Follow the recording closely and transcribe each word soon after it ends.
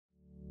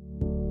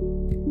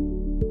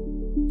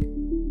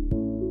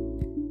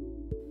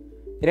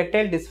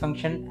Erectile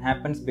dysfunction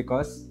happens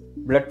because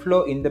blood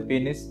flow in the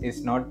penis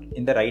is not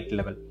in the right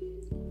level.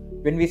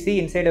 When we see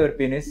inside our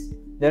penis,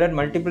 there are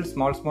multiple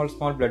small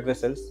blood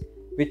vessels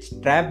which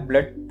trap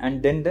blood,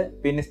 and then the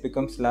penis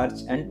becomes large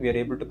and we are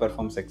able to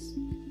perform sex.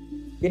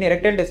 In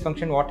erectile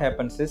dysfunction, what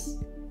happens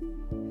is,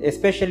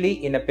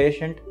 especially in a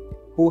patient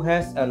who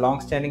has a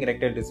long-standing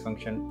erectile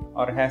dysfunction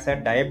or has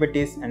had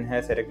diabetes and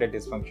has erectile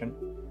dysfunction,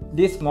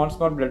 these small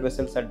blood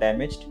vessels are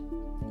damaged.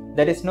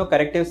 There is no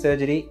corrective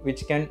surgery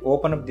which can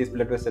open up these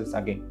blood vessels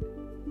again.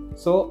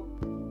 So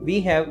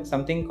we have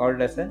something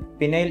called as a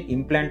penile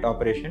implant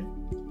operation,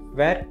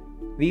 where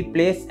we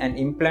place an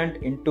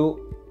implant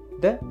into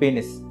the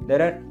penis.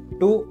 There are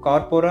two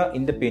corpora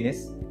in the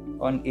penis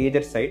on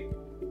either side.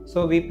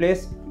 So we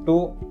place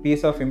two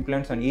pieces of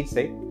implants on each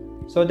side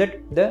so that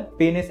the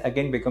penis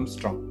again becomes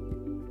strong.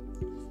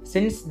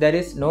 Since there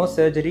is no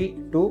surgery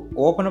to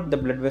open up the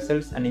blood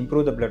vessels and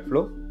improve the blood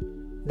flow,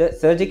 the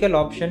surgical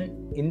option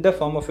in the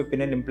form of a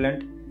penile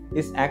implant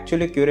is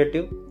actually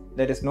curative.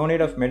 There is no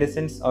need of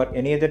medicines or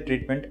any other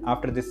treatment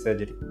after this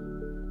surgery.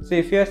 So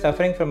if you are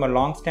suffering from a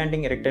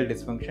long-standing erectile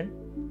dysfunction,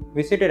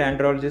 visit an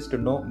andrologist to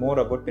know more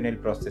about penile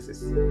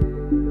prosthesis.